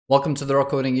Welcome to the Raw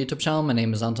Coding YouTube channel. My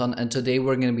name is Anton, and today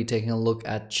we're going to be taking a look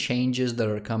at changes that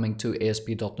are coming to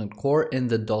ASP.NET Core in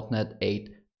the .NET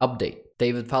 8 update.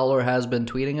 David Fowler has been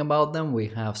tweeting about them. We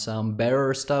have some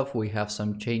bearer stuff. We have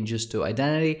some changes to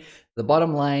identity. The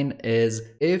bottom line is,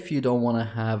 if you don't want to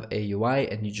have a UI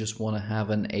and you just want to have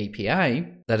an API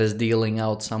that is dealing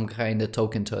out some kind of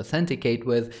token to authenticate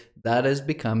with, that is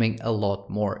becoming a lot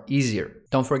more easier.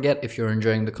 Don't forget, if you're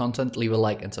enjoying the content, leave a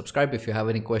like and subscribe. If you have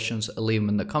any questions, leave them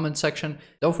in the comment section.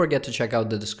 Don't forget to check out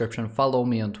the description, follow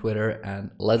me on Twitter, and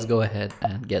let's go ahead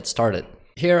and get started.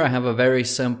 Here I have a very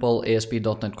simple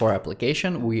ASP.NET Core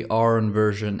application. We are on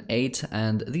version 8,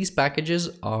 and these packages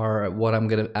are what I'm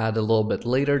going to add a little bit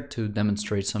later to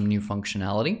demonstrate some new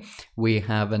functionality. We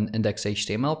have an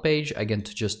index.html page, again,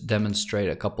 to just demonstrate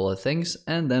a couple of things,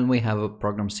 and then we have a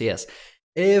program CS.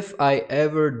 If I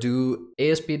ever do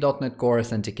ASP.NET Core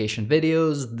authentication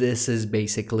videos, this is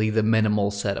basically the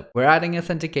minimal setup. We're adding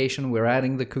authentication, we're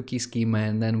adding the cookie schema,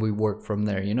 and then we work from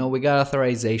there. You know, we got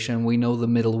authorization, we know the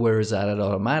middleware is added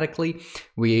automatically,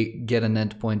 we get an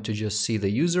endpoint to just see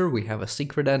the user, we have a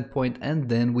secret endpoint, and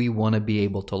then we want to be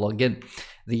able to log in.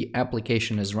 The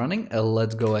application is running.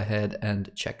 Let's go ahead and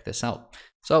check this out.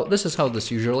 So this is how this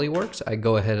usually works. I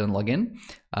go ahead and log in.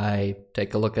 I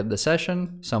take a look at the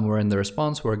session. Somewhere in the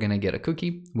response, we're going to get a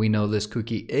cookie. We know this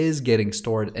cookie is getting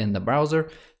stored in the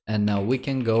browser. And now we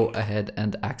can go ahead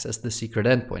and access the secret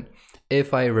endpoint.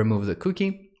 If I remove the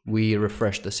cookie, we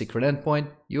refresh the secret endpoint,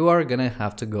 you are going to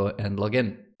have to go and log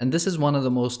in. And this is one of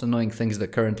the most annoying things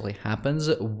that currently happens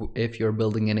if you're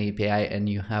building an API and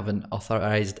you have an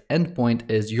authorized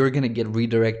endpoint, is you're going to get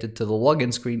redirected to the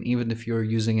login screen. Even if you're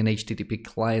using an HTTP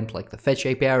client like the Fetch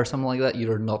API or something like that,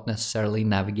 you're not necessarily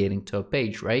navigating to a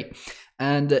page, right?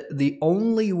 And the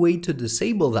only way to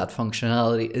disable that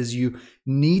functionality is you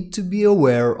need to be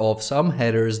aware of some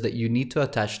headers that you need to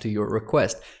attach to your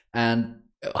request. And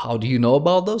how do you know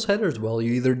about those headers? Well,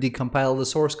 you either decompile the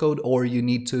source code or you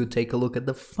need to take a look at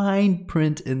the fine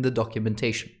print in the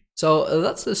documentation. So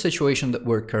that's the situation that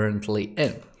we're currently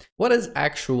in. What is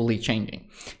actually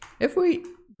changing? If we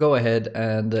go ahead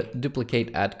and duplicate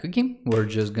add cookie, we're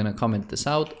just going to comment this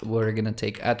out. We're going to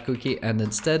take add cookie, and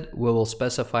instead we will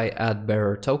specify add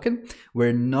bearer token.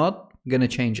 We're not going to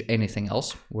change anything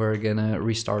else. We're going to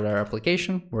restart our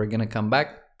application. We're going to come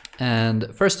back.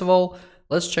 And first of all,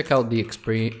 let's check out the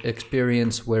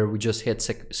experience where we just hit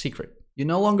secret. You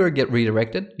no longer get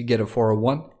redirected. You get a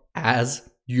 401, as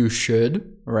you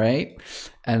should, right?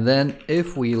 And then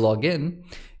if we log in,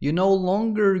 you no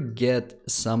longer get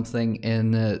something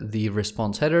in the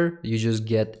response header. You just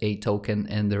get a token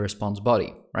in the response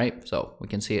body, right? So we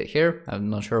can see it here. I'm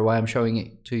not sure why I'm showing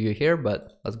it to you here,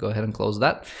 but let's go ahead and close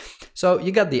that. So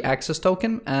you got the access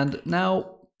token, and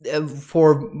now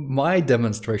for my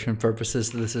demonstration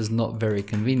purposes, this is not very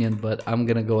convenient, but I'm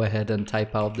gonna go ahead and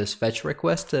type out this fetch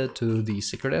request to the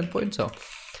secret endpoint. So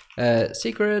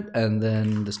secret, and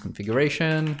then this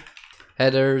configuration,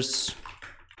 headers.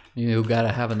 You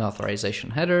gotta have an authorization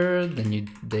header, then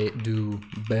they do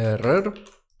bearer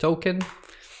token.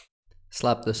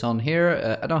 Slap this on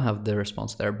here. I don't have the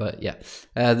response there, but yeah,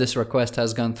 this request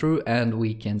has gone through and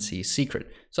we can see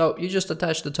secret. So you just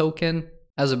attach the token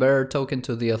as a bearer token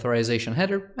to the authorization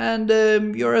header, and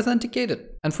you're authenticated.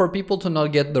 And for people to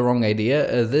not get the wrong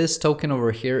idea, this token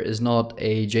over here is not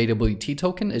a JWT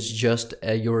token. It's just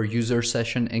your user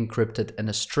session encrypted in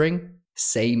a string,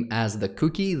 same as the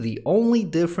cookie. The only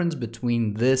difference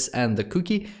between this and the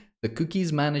cookie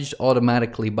is managed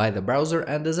automatically by the browser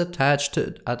and is attached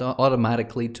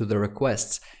automatically to the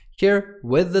requests. Here,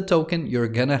 with the token, you're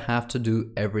gonna have to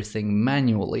do everything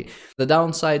manually. The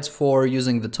downsides for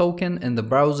using the token in the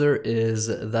browser is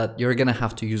that you're gonna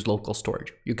have to use local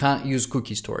storage. You can't use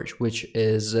cookie storage, which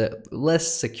is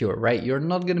less secure, right? You're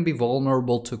not gonna be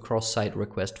vulnerable to cross-site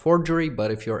request forgery, but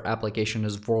if your application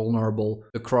is vulnerable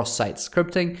to cross-site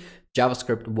scripting,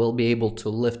 JavaScript will be able to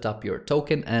lift up your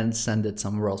token and send it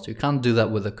somewhere else. You can't do that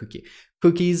with a cookie.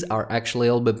 Cookies are actually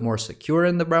a little bit more secure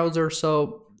in the browser,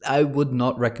 so I would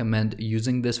not recommend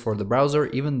using this for the browser,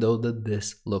 even though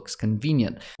this looks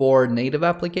convenient. For native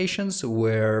applications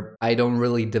where I don't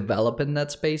really develop in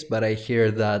that space, but I hear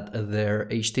that their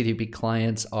HTTP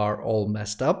clients are all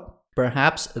messed up,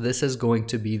 perhaps this is going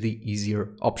to be the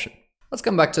easier option. Let's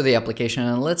come back to the application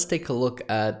and let's take a look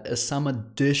at some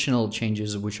additional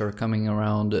changes which are coming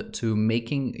around to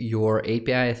making your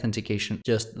API authentication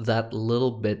just that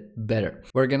little bit better.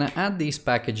 We're going to add these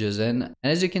packages in, and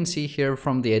as you can see here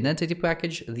from the identity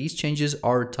package, these changes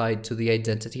are tied to the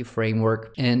identity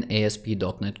framework in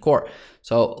ASP.NET Core.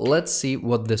 So let's see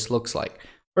what this looks like.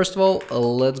 First of all,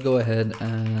 let's go ahead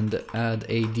and add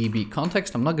a DB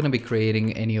context. I'm not going to be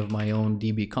creating any of my own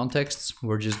DB contexts.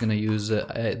 We're just going to use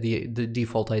the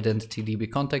default identity DB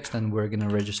context, and we're going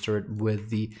to register it with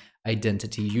the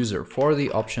identity user. For the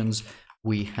options,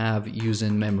 we have use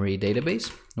in memory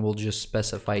database. We'll just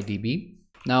specify DB.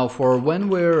 Now, for when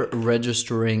we're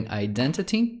registering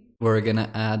identity, we're going to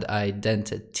add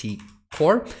identity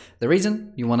core. The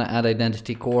reason you want to add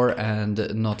identity core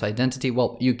and not identity,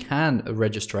 well, you can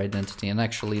register identity, and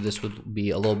actually this would be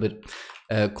a little bit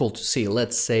cool to see.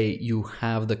 Let's say you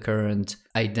have the current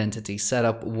identity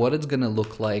setup, what it's going to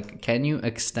look like. Can you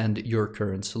extend your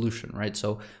current solution, right?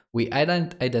 So we add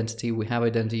identity, we have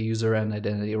identity user and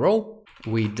identity role.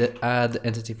 We add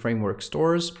entity framework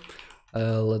stores.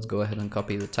 Let's go ahead and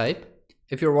copy the type.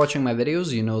 If you're watching my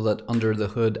videos, you know that under the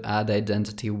hood, add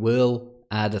identity will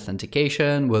add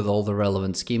authentication with all the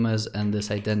relevant schemas, and this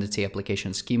identity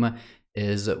application schema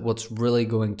is what's really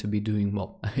going to be doing,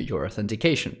 well, your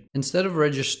authentication. Instead of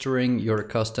registering your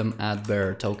custom add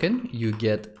bearer token, you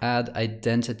get add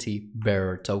identity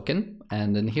bearer token,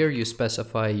 and in here you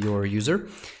specify your user.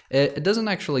 It doesn't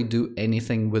actually do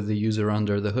anything with the user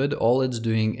under the hood. All it's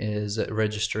doing is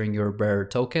registering your bearer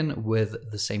token with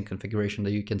the same configuration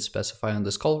that you can specify on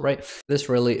this call, right? This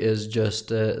really is just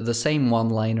the same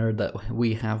one-liner that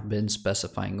we have been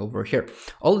specifying over here.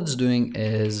 All it's doing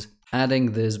is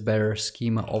adding this bearer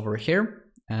schema over here.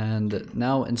 And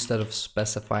now instead of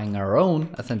specifying our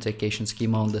own authentication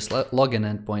schema on this login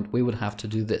endpoint, we would have to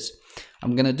do this.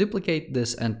 I'm going to duplicate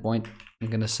this endpoint. I'm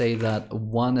going to say that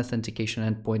one authentication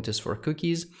endpoint is for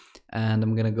cookies, and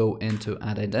I'm going to go into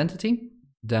add identity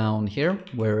down here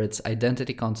where it's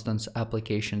identity constants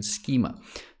application schema.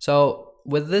 So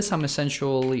with this, I'm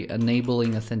essentially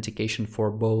enabling authentication for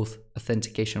both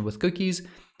authentication with cookies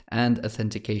and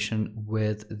authentication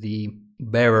with the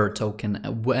bearer token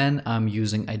when I'm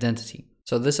using identity.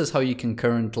 So this is how you can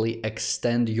currently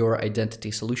extend your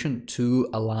identity solution to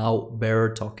allow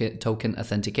bearer token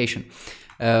authentication.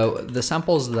 The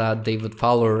samples that David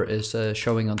Fowler is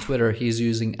showing on Twitter, he's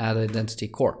using add identity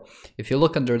core. If you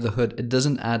look under the hood, it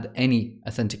doesn't add any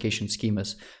authentication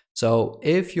schemas. So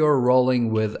if you're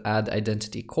rolling with add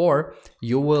identity core,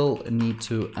 you will need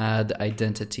to add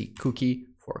identity cookie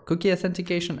for cookie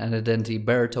authentication and identity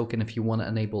bearer token if you want to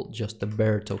enable just the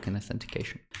bearer token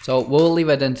authentication. So we'll leave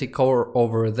identity core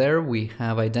over there. We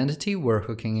have identity, we're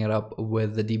hooking it up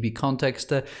with the DB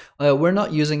context. We're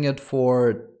not using it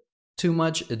for too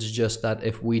much. It's just that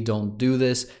if we don't do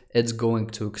this, it's going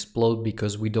to explode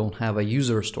because we don't have a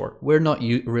user store. We're not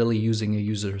really using a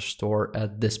user store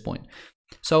at this point.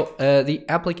 So the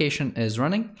application is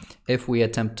running. If we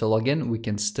attempt to log in, we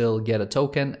can still get a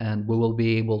token and we will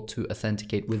be able to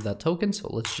authenticate with that token. So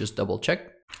let's just double check.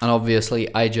 And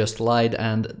obviously I just lied,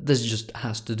 and this just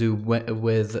has to do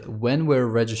with when we're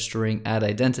registering add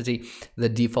identity, the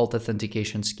default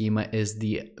authentication schema is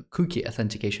the cookie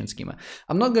authentication schema.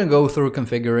 I'm not going to go through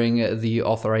configuring the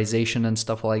authorization and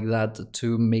stuff like that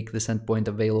to make this endpoint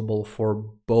available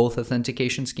for both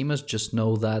authentication schemas. Just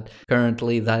know that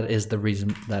currently that is the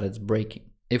reason that it's breaking.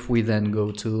 If we then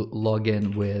go to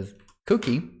login with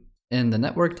cookie, in the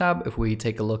network tab, if we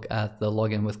take a look at the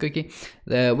login with cookie,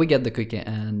 we get the cookie,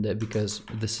 and because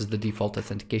this is the default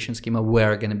authentication schema,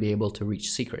 we're going to be able to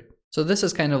reach secret. So this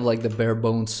is kind of like the bare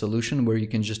bones solution where you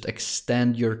can just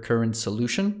extend your current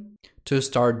solution to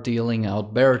start dealing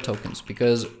out bearer tokens,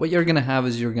 because what you're going to have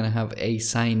is you're going to have a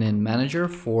sign-in manager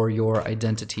for your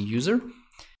identity user.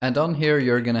 And on here,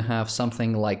 you're going to have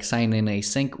something like sign-in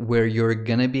async where you're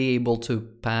going to be able to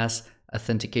pass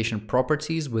authentication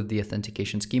properties with the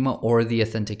authentication schema or the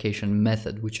authentication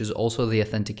method, which is also the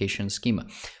authentication schema.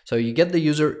 So you get the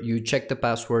user, you check the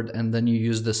password, and then you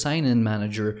use the sign-in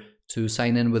manager to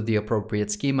sign in with the appropriate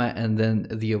schema, and then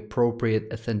the appropriate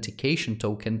authentication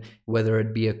token, whether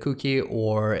it be a cookie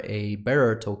or a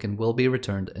bearer token, will be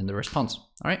returned in the response.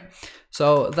 All right.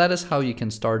 So that is how you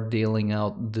can start dealing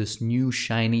out this new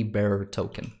shiny bearer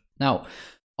token. Now,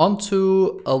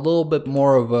 onto a little bit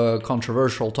more of a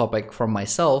controversial topic from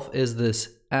myself is this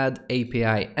add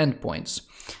API endpoints.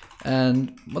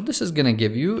 And what this is going to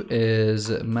give you is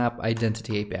map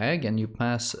identity API. Again, you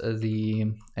pass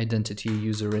the identity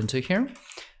user into here.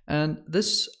 And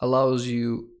this allows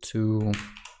you to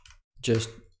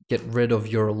just get rid of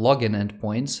your login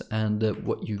endpoints. And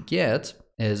what you get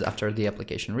is after the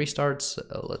application restarts,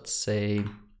 let's say,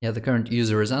 yeah, the current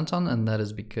user is Anton, and that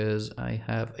is because I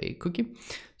have a cookie.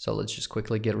 So let's just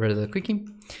quickly get rid of the cookie.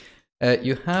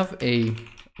 You have a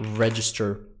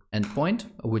register endpoint,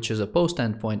 which is a post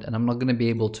endpoint, and I'm not going to be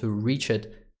able to reach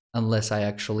it unless I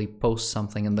actually post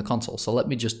something in the console. So let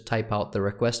me just type out the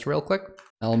request real quick.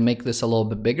 I'll make this a little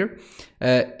bit bigger.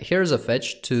 Here's a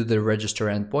fetch to the register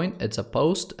endpoint. It's a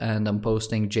post, and I'm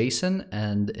posting JSON,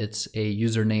 and it's a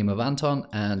username of Anton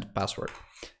and password.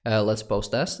 Let's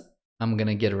post this. I'm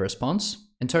gonna get a response.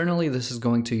 Internally, this is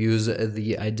going to use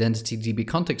the identity DB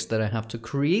context that I have to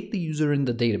create the user in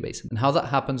the database. And how that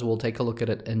happens, we'll take a look at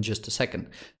it in just a second.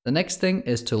 The next thing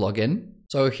is to log in.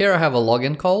 So here I have a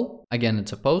login call. Again,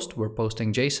 it's a post. We're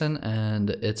posting JSON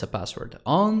and it's a password.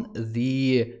 On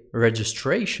the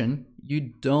registration, you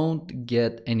don't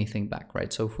get anything back,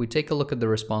 right? So if we take a look at the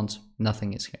response,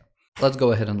 nothing is here. Let's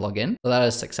go ahead and log in. So that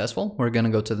is successful. We're going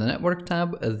to go to the network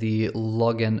tab, the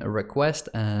login request,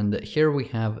 and here we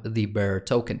have the bearer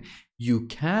token. You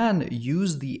can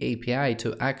use the API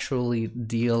to actually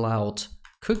deal out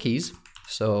cookies.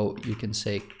 So you can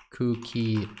say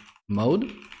cookie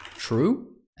mode true.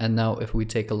 And now if we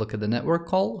take a look at the network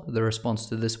call, the response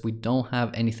to this, we don't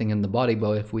have anything in the body,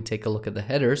 but if we take a look at the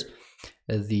headers,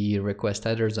 the request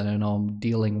headers, and I know I'm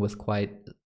dealing with quite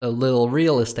a little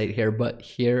real estate here, but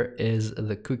here is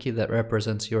the cookie that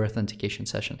represents your authentication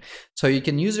session. So you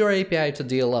can use your API to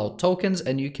deal out tokens,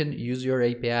 and you can use your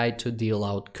API to deal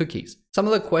out cookies. Some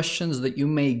of the questions that you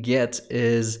may get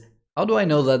is, how do I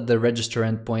know that the register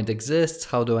endpoint exists?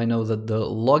 How do I know that the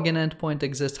login endpoint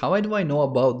exists? How do I know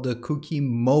about the cookie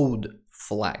mode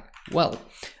flag? Well,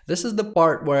 this is the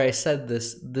part where I said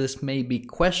this may be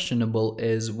questionable,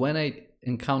 is when I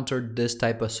encountered this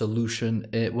type of solution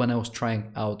when I was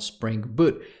trying out Spring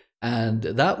Boot. And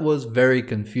that was very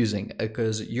confusing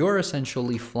because you're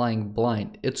essentially flying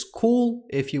blind. It's cool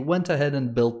if you went ahead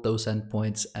and built those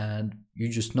endpoints and you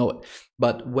just know it.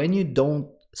 But when you don't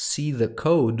see the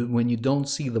code, when you don't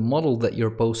see the model that you're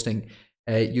posting,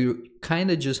 you kind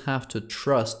of just have to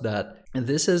trust that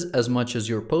this is as much as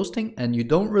you're posting, and you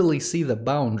don't really see the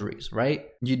boundaries, right?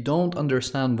 You don't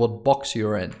understand what box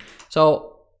you're in. So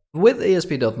with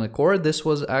ASP.NET Core, this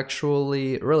was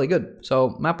actually really good.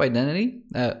 So map identity,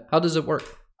 how does it work?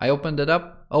 I opened it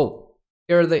up. Oh,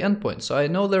 here are the endpoints. So I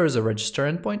know there is a register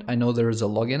endpoint. I know there is a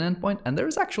login endpoint, and there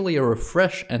is actually a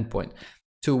refresh endpoint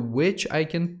to which I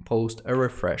can post a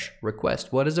refresh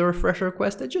request. What is a refresh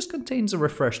request? It just contains a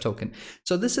refresh token.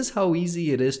 So this is how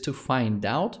easy it is to find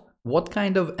out what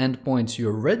kind of endpoints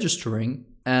you're registering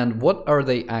and what are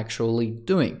they actually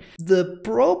doing. The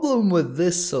problem with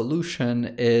this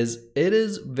solution is it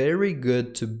is very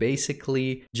good to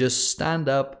basically just stand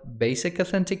up basic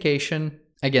authentication.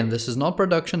 Again, this is not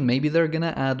production. Maybe they're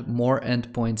gonna add more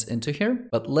endpoints into here,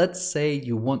 but let's say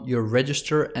you want your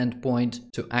register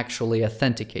endpoint to actually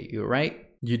authenticate you, right?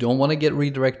 You don't want to get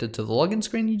redirected to the login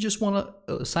screen. You just want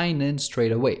to sign in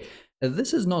straight away.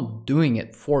 This is not doing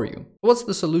it for you. What's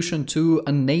the solution to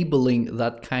enabling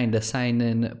that kind of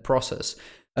sign-in process?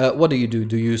 What do?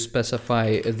 Do you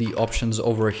specify the options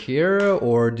over here,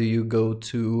 or do you go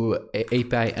to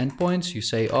API endpoints? You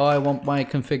say, oh, I want my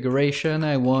configuration.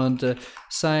 I want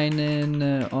sign in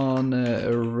on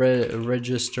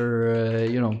register,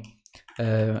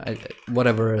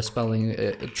 whatever spelling,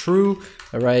 true,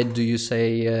 right? Do you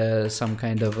say some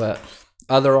kind of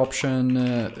other option,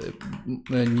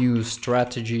 a new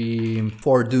strategy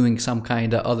for doing some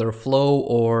kind of other flow,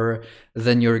 or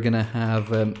then you're gonna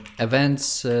have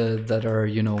events that are,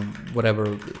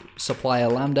 whatever, supply a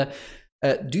lambda.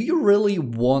 Do you really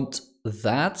want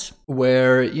that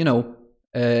where,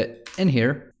 in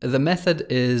here, the method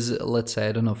is, let's say,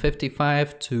 I don't know,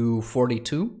 55 to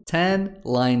 42, 10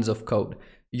 lines of code.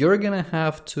 You're gonna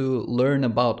have to learn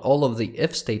about all of the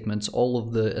if statements, all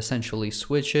of the essentially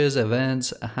switches,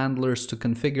 events, handlers to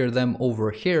configure them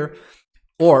over here,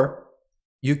 or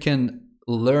you can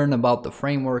learn about the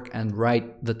framework and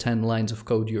write the 10 lines of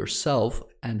code yourself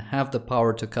and have the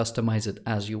power to customize it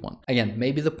as you want. Again,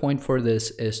 maybe the point for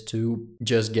this is to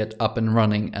just get up and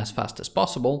running as fast as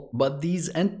possible, but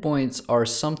these endpoints are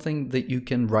something that you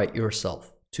can write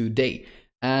yourself today.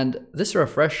 And this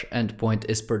refresh endpoint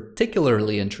is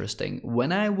particularly interesting.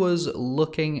 When I was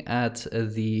looking at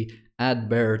the add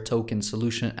bearer token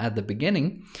solution at the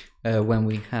beginning, when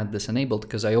we had this enabled,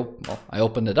 because I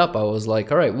opened it up, I was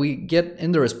like, all right, we get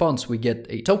in the response, we get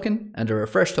a token and a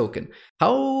refresh token.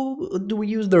 How do we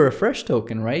use the refresh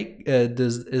token, right?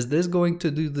 Is this going to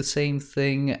do the same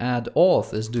thing add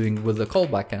auth is doing with the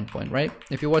callback endpoint, right?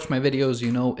 If you watch my videos,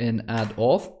 you know in add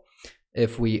auth,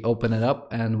 if we open it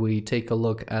up and we take a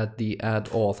look at the add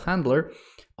auth handler,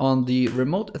 on the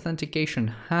remote authentication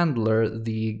handler,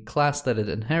 the class that it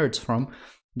inherits from,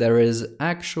 there is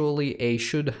actually a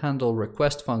should handle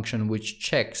request function which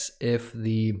checks if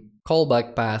the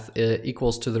callback path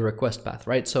equals to the request path,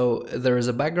 right? So there is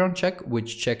a background check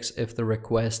which checks if the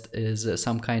request is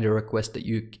some kind of request that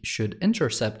you should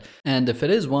intercept, and if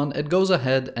it is one, it goes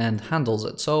ahead and handles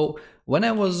it. So when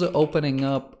I was opening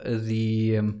up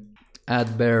the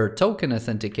add bearer token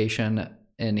authentication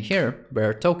in here,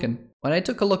 bearer token, when I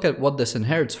took a look at what this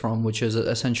inherits from, which is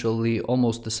essentially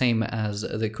almost the same as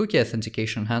the cookie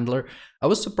authentication handler, I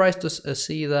was surprised to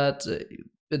see that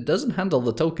it doesn't handle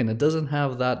the token. It doesn't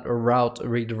have that route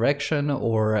redirection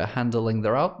or handling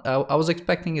the route. I was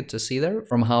expecting it to see there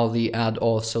from how the add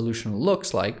auth solution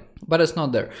looks like, but it's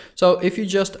not there. So if you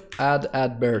just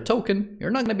add bearer token,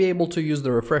 you're not going to be able to use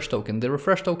the refresh token. The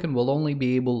refresh token will only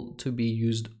be able to be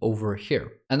used over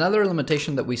here. Another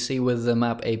limitation that we see with the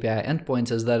map API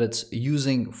endpoints is that it's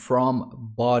using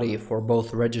from body for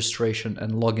both registration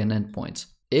and login endpoints.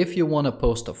 If you want to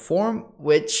post a form,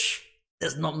 which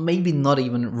is maybe not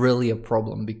even really a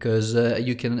problem, because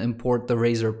you can import the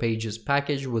Razor Pages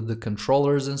package with the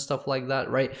controllers and stuff like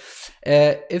that, right?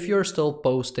 If you're still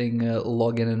posting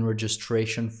login and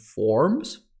registration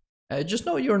forms, just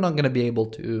know you're not going to be able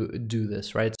to do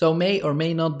this, right? So may or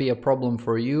may not be a problem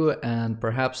for you, and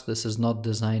perhaps this is not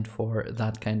designed for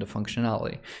that kind of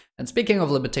functionality. And speaking of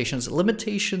limitations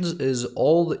is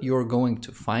all that you're going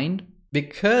to find,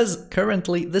 because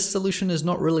currently this solution is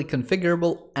not really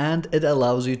configurable and it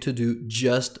allows you to do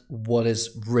just what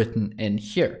is written in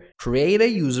here. Create a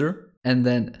user and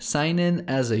then sign in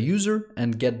as a user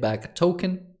and get back a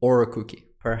token or a cookie.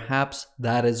 Perhaps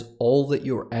that is all that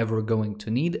you're ever going to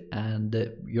need,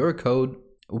 and your code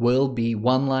will be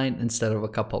one line instead of a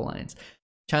couple lines.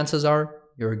 Chances are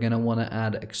you're going to want to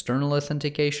add external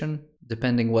authentication,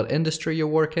 depending what industry you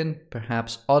work in,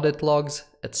 perhaps audit logs,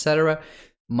 etc.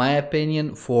 My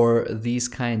opinion for these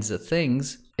kinds of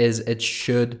things is it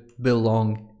should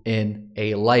belong in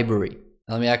a library.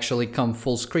 Let me actually come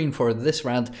full screen for this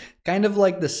rant. Kind of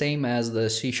like the same as the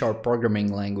C#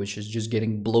 programming language is just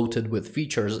getting bloated with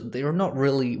features. They're not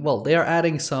really, well, they are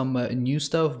adding some new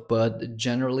stuff, but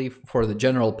generally for the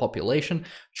general population,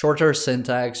 shorter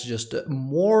syntax, just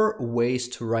more ways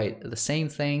to write the same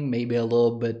thing, maybe a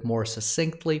little bit more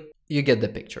succinctly. You get the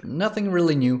picture. Nothing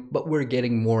really new, but we're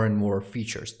getting more and more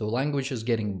features. The language is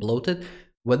getting bloated.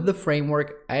 With the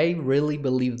framework, I really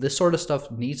believe this sort of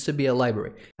stuff needs to be a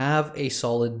library. Have a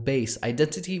solid base.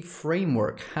 Identity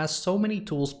framework has so many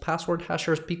tools, password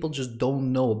hashers, people just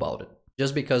don't know about it.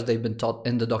 Just because they've been taught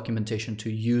in the documentation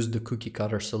to use the cookie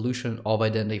cutter solution of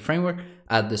identity framework,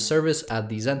 add this service, add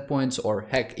these endpoints, or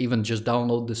heck, even just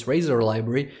download this Razor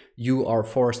library, you are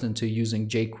forced into using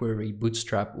jQuery,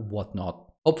 Bootstrap, whatnot.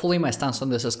 Hopefully my stance on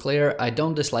this is clear. I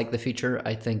don't dislike the feature.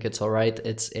 I think it's alright.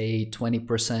 It's a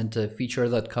 20% feature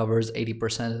that covers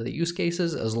 80% of the use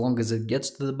cases as long as it gets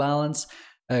to the balance.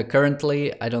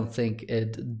 Currently, I don't think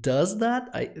it does that,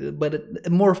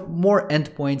 but more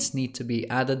endpoints need to be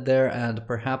added there, and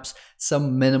perhaps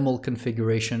some minimal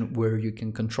configuration where you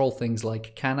can control things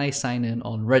like, can I sign in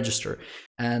on register?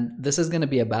 And this is going to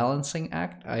be a balancing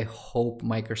act. I hope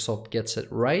Microsoft gets it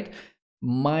right.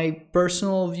 My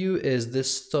personal view is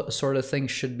this sort of thing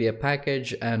should be a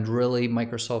package, and really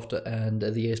Microsoft and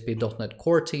the ASP.NET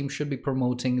Core team should be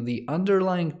promoting the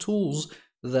underlying tools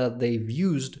that they've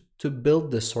used to build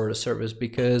this sort of service.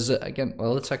 Because again,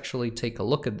 well, let's actually take a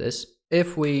look at this.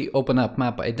 If we open up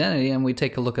map identity and we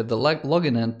take a look at the login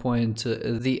endpoint,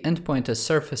 the endpoint is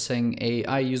surfacing a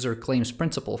iUser claims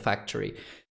principal factory.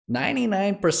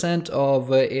 99%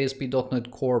 of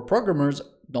ASP.NET Core programmers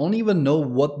don't even know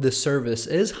what this service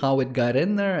is, how it got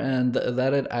in there, and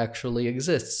that it actually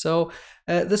exists. So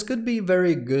this could be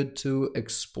very good to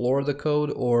explore the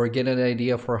code or get an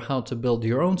idea for how to build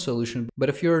your own solution. But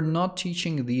if you're not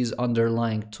teaching these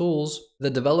underlying tools, the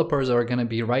developers are going to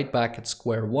be right back at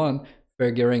square one,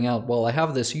 figuring out, well, I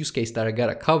have this use case that I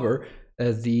gotta cover.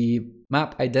 The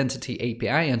map identity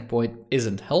API endpoint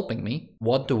isn't helping me.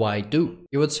 What do I do?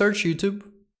 You would search YouTube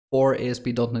for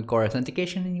ASP.NET Core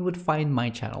Authentication and you would find my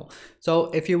channel. So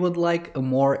if you would like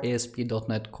more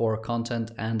ASP.NET Core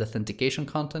content and authentication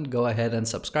content, go ahead and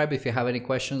subscribe. If you have any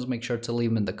questions, make sure to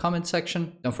leave them in the comment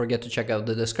section. Don't forget to check out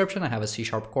the description. I have a C#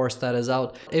 course that is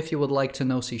out. If you would like to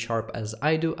know C# as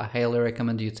I do, I highly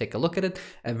recommend you take a look at it.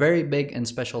 A very big and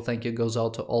special thank you goes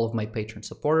out to all of my Patreon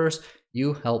supporters.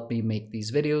 You help me make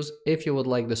these videos. If you would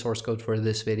like the source code for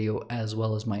this video as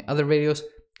well as my other videos,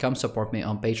 come support me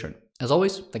on Patreon. As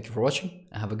always, thank you for watching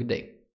and have a good day.